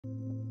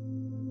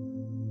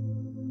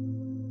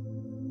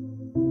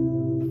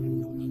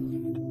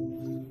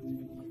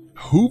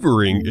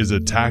Hoovering is a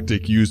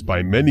tactic used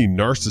by many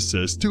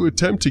narcissists to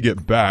attempt to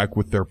get back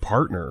with their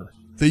partner.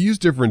 They use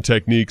different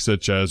techniques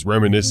such as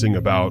reminiscing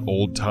about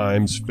old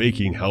times,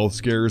 faking health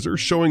scares, or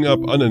showing up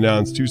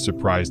unannounced to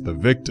surprise the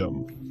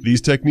victim.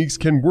 These techniques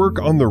can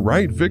work on the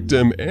right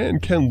victim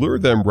and can lure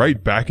them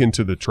right back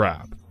into the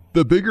trap.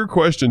 The bigger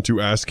question to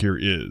ask here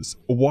is,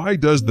 why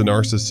does the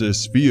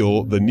narcissist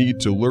feel the need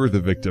to lure the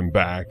victim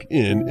back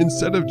in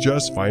instead of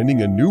just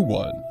finding a new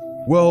one?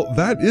 Well,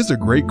 that is a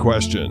great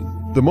question.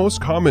 The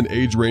most common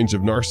age range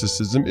of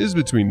narcissism is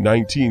between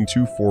 19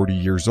 to 40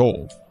 years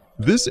old.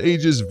 This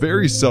age is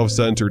very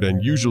self-centered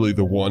and usually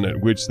the one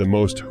at which the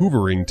most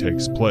hoovering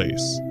takes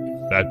place.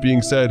 That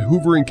being said,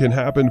 hoovering can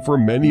happen for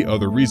many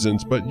other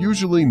reasons, but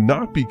usually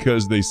not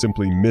because they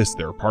simply miss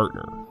their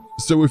partner.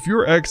 So if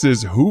your ex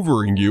is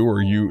hoovering you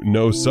or you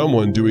know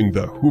someone doing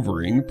the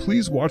hoovering,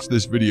 please watch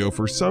this video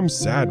for some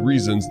sad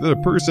reasons that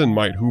a person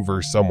might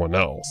hoover someone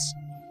else.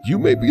 You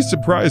may be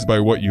surprised by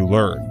what you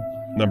learn.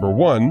 Number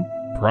 1.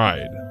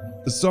 Pride.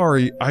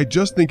 Sorry, I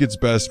just think it's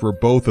best for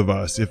both of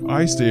us if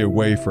I stay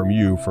away from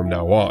you from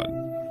now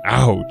on.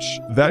 Ouch,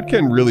 that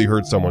can really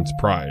hurt someone's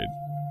pride.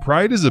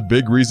 Pride is a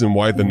big reason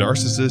why the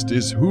narcissist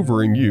is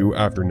hoovering you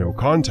after no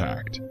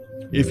contact.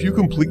 If you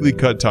completely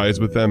cut ties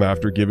with them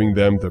after giving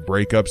them the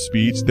breakup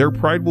speech, their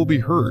pride will be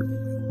hurt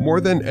more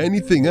than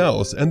anything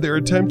else, and their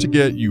attempt to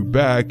get you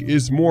back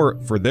is more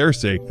for their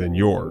sake than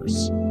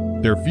yours.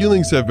 Their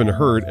feelings have been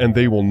hurt and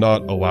they will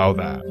not allow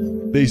that.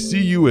 They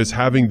see you as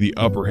having the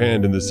upper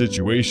hand in the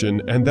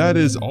situation, and that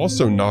is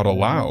also not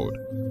allowed.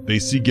 They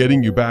see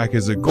getting you back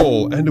as a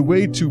goal and a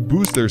way to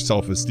boost their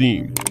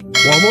self-esteem.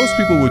 While most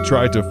people would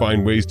try to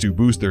find ways to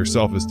boost their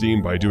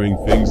self-esteem by doing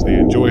things they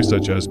enjoy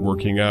such as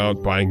working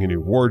out, buying a new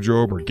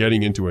wardrobe, or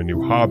getting into a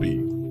new hobby,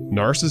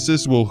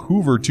 narcissists will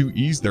hoover to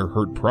ease their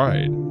hurt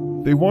pride.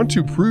 They want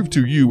to prove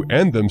to you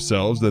and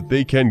themselves that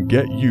they can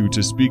get you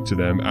to speak to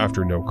them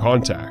after no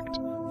contact.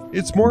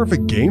 It's more of a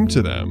game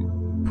to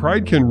them.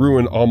 Pride can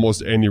ruin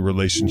almost any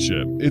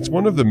relationship. It's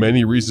one of the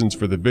many reasons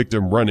for the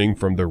victim running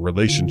from the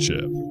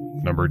relationship.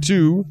 Number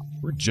 2.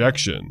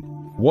 Rejection.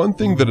 One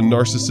thing that a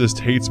narcissist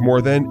hates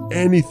more than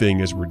anything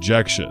is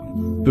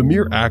rejection. The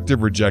mere act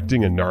of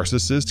rejecting a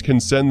narcissist can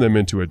send them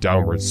into a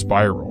downward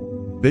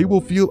spiral. They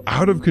will feel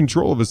out of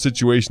control of a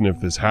situation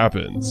if this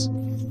happens.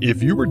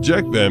 If you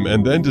reject them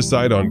and then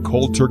decide on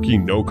cold turkey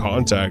no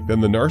contact, then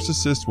the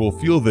narcissist will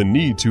feel the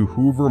need to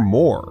hoover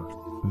more.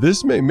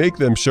 This may make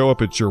them show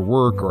up at your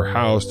work or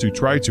house to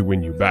try to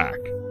win you back.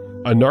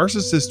 A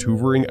narcissist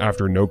hoovering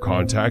after no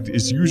contact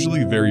is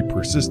usually very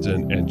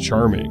persistent and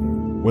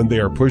charming. When they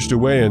are pushed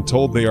away and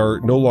told they are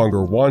no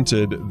longer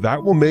wanted,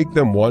 that will make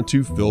them want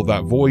to fill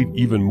that void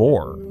even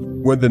more.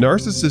 When the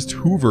narcissist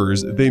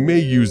hoovers, they may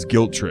use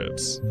guilt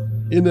trips.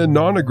 In a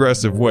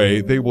non-aggressive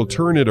way, they will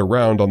turn it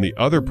around on the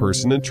other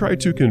person and try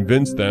to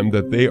convince them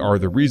that they are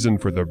the reason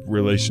for the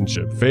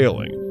relationship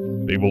failing.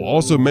 They will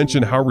also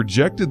mention how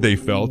rejected they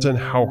felt and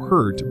how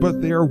hurt,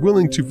 but they are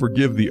willing to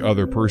forgive the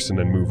other person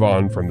and move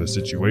on from the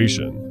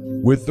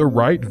situation. With the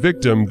right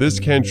victim, this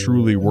can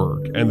truly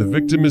work, and the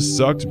victim is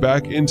sucked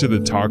back into the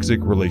toxic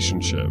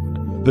relationship.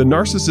 The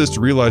narcissist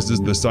realizes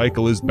the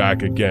cycle is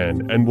back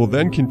again and will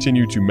then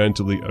continue to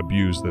mentally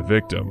abuse the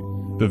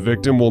victim. The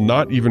victim will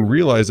not even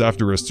realize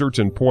after a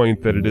certain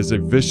point that it is a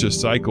vicious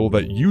cycle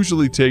that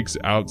usually takes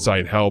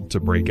outside help to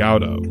break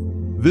out of.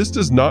 This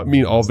does not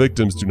mean all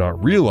victims do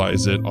not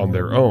realize it on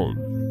their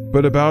own,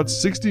 but about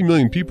 60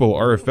 million people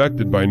are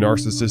affected by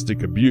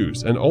narcissistic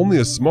abuse and only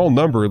a small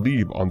number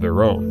leave on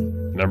their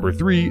own. Number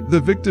 3, the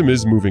victim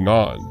is moving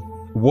on.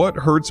 What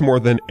hurts more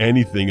than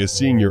anything is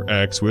seeing your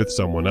ex with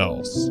someone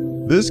else.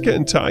 This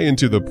can tie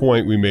into the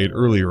point we made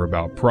earlier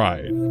about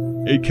pride.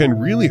 It can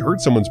really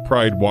hurt someone's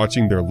pride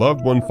watching their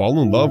loved one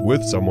fall in love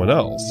with someone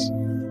else.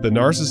 The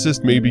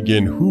narcissist may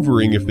begin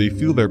hoovering if they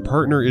feel their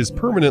partner is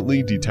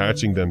permanently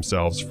detaching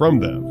themselves from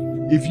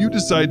them. If you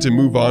decide to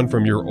move on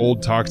from your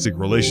old toxic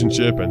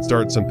relationship and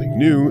start something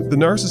new, the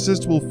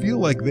narcissist will feel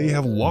like they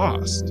have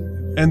lost,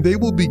 and they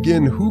will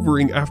begin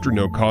hoovering after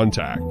no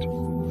contact.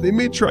 They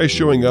may try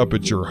showing up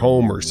at your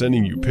home or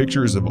sending you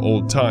pictures of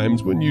old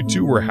times when you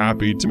two were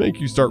happy to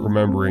make you start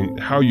remembering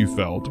how you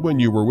felt when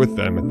you were with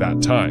them at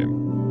that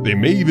time. They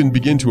may even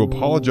begin to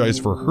apologize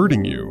for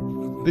hurting you.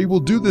 They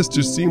will do this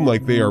to seem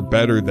like they are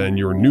better than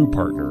your new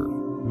partner.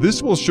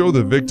 This will show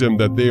the victim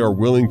that they are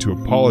willing to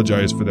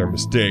apologize for their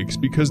mistakes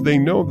because they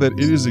know that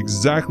it is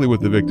exactly what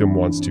the victim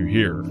wants to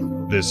hear.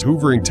 This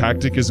hoovering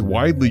tactic is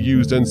widely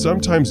used and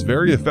sometimes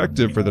very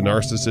effective for the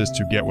narcissist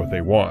to get what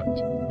they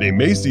want. They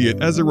may see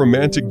it as a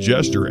romantic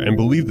gesture and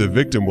believe the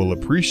victim will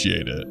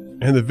appreciate it,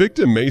 and the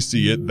victim may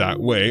see it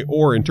that way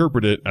or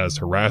interpret it as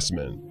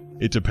harassment.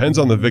 It depends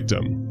on the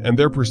victim and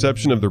their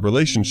perception of the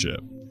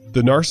relationship.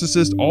 The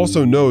narcissist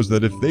also knows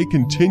that if they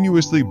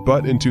continuously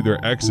butt into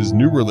their ex's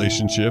new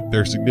relationship,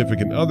 their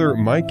significant other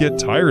might get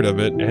tired of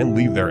it and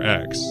leave their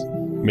ex,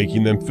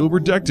 making them feel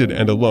rejected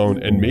and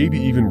alone and maybe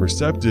even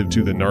receptive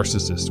to the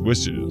narcissist's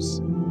wishes.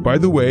 By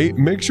the way,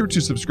 make sure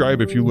to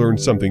subscribe if you learned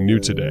something new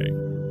today.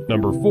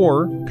 Number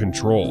 4,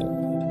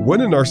 control.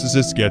 When a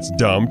narcissist gets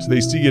dumped, they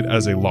see it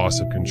as a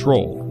loss of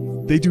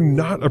control. They do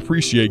not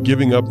appreciate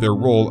giving up their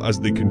role as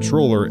the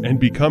controller and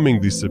becoming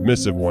the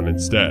submissive one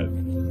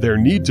instead. Their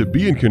need to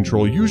be in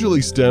control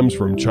usually stems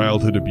from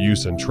childhood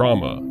abuse and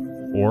trauma,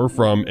 or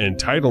from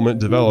entitlement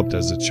developed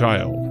as a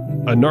child.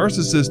 A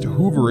narcissist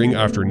hoovering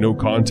after no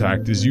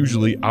contact is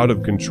usually out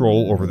of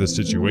control over the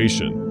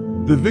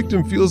situation. The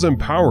victim feels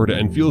empowered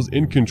and feels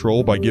in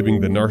control by giving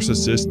the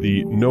narcissist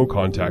the no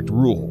contact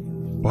rule.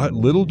 But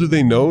little do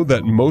they know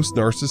that most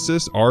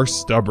narcissists are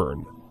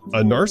stubborn.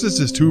 A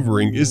narcissist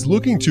hoovering is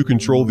looking to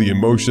control the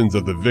emotions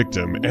of the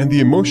victim and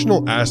the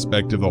emotional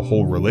aspect of the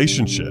whole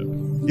relationship.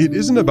 It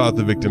isn't about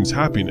the victim's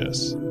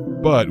happiness,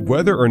 but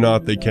whether or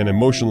not they can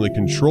emotionally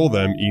control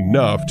them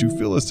enough to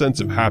feel a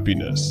sense of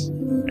happiness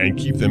and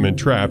keep them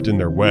entrapped in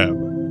their web.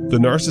 The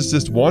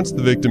narcissist wants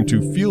the victim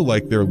to feel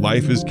like their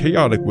life is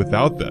chaotic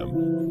without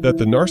them, that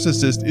the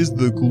narcissist is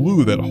the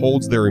glue that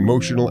holds their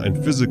emotional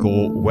and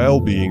physical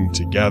well-being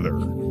together.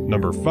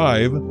 Number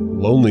 5,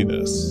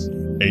 loneliness.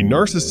 A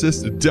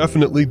narcissist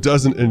definitely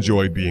doesn't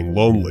enjoy being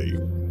lonely.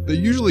 They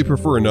usually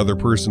prefer another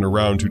person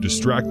around to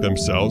distract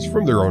themselves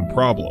from their own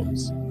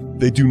problems.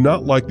 They do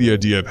not like the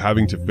idea of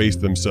having to face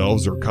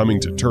themselves or coming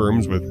to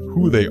terms with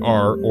who they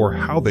are or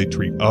how they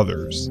treat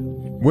others.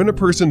 When a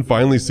person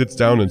finally sits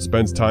down and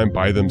spends time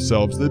by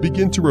themselves, they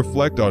begin to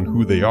reflect on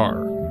who they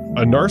are.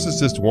 A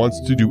narcissist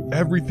wants to do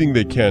everything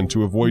they can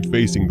to avoid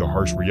facing the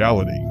harsh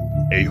reality.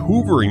 A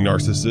hoovering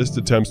narcissist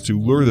attempts to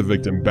lure the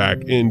victim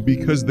back in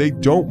because they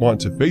don't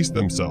want to face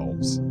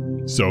themselves.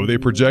 So they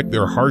project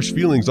their harsh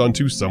feelings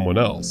onto someone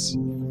else.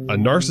 A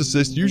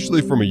narcissist,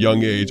 usually from a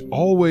young age,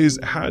 always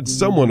had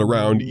someone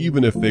around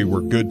even if they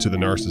were good to the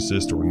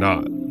narcissist or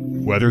not.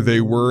 Whether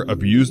they were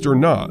abused or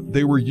not,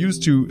 they were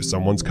used to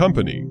someone's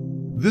company.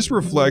 This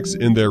reflects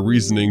in their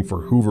reasoning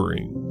for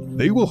hoovering.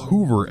 They will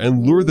hoover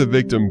and lure the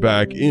victim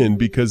back in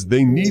because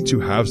they need to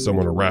have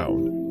someone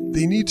around.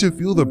 They need to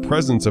feel the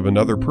presence of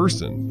another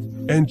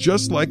person. And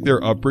just like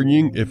their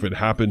upbringing, if it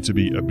happened to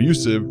be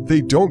abusive,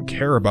 they don't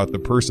care about the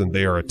person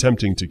they are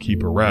attempting to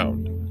keep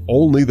around,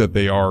 only that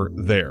they are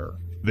there.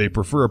 They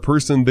prefer a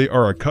person they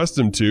are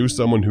accustomed to,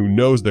 someone who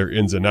knows their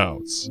ins and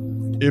outs.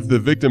 If the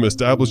victim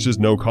establishes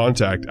no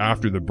contact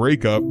after the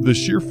breakup, the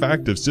sheer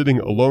fact of sitting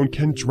alone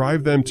can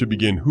drive them to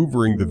begin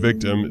hoovering the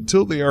victim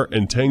till they are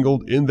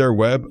entangled in their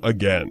web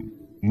again.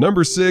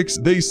 Number 6,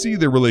 they see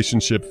the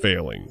relationship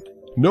failing.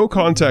 No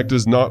contact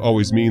does not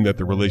always mean that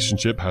the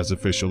relationship has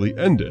officially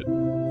ended.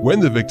 When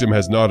the victim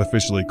has not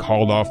officially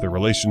called off the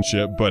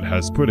relationship but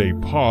has put a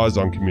pause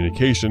on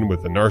communication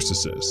with the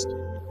narcissist,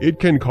 it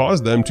can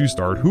cause them to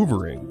start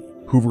hoovering.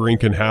 Hoovering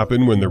can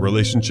happen when the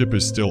relationship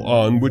is still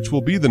on, which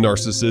will be the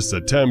narcissist's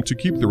attempt to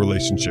keep the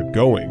relationship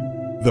going.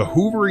 The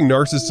hoovering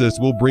narcissist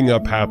will bring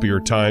up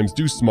happier times,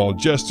 do small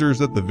gestures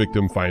that the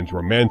victim finds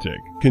romantic,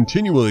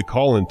 continually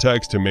call and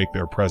text to make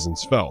their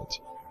presence felt,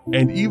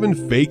 and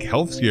even fake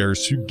health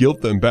scares to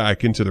guilt them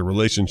back into the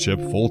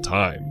relationship full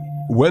time.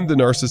 When the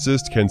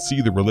narcissist can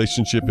see the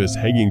relationship is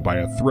hanging by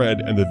a thread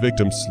and the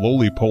victim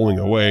slowly pulling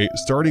away,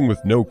 starting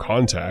with no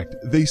contact,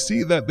 they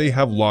see that they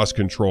have lost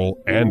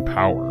control and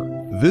power.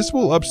 This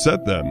will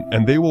upset them,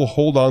 and they will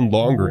hold on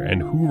longer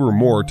and hoover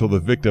more till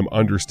the victim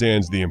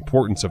understands the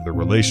importance of the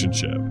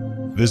relationship.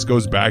 This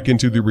goes back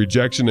into the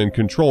rejection and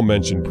control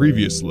mentioned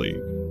previously.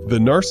 The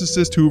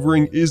narcissist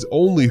hoovering is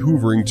only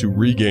hoovering to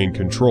regain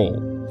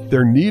control.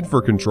 Their need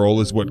for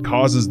control is what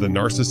causes the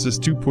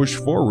narcissist to push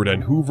forward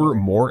and hoover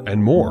more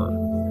and more.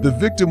 The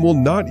victim will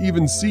not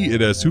even see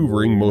it as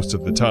hoovering most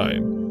of the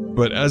time,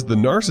 but as the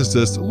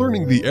narcissist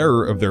learning the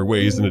error of their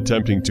ways and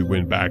attempting to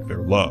win back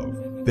their love.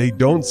 They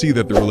don't see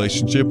that the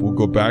relationship will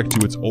go back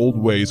to its old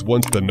ways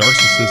once the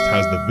narcissist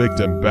has the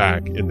victim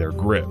back in their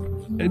grip.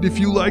 And if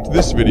you liked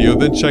this video,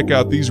 then check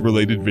out these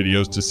related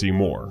videos to see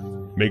more.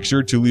 Make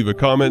sure to leave a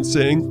comment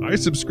saying, "I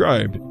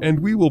subscribed," and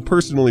we will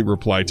personally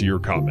reply to your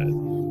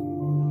comment.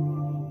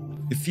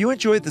 If you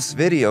enjoyed this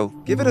video,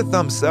 give it a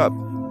thumbs up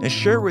and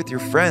share it with your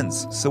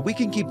friends so we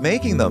can keep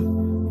making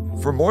them.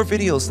 For more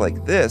videos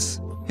like this,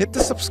 hit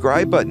the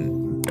subscribe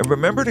button and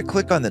remember to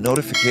click on the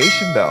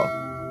notification bell.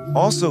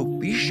 Also,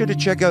 be sure to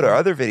check out our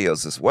other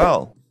videos as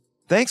well.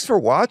 Thanks for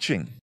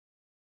watching.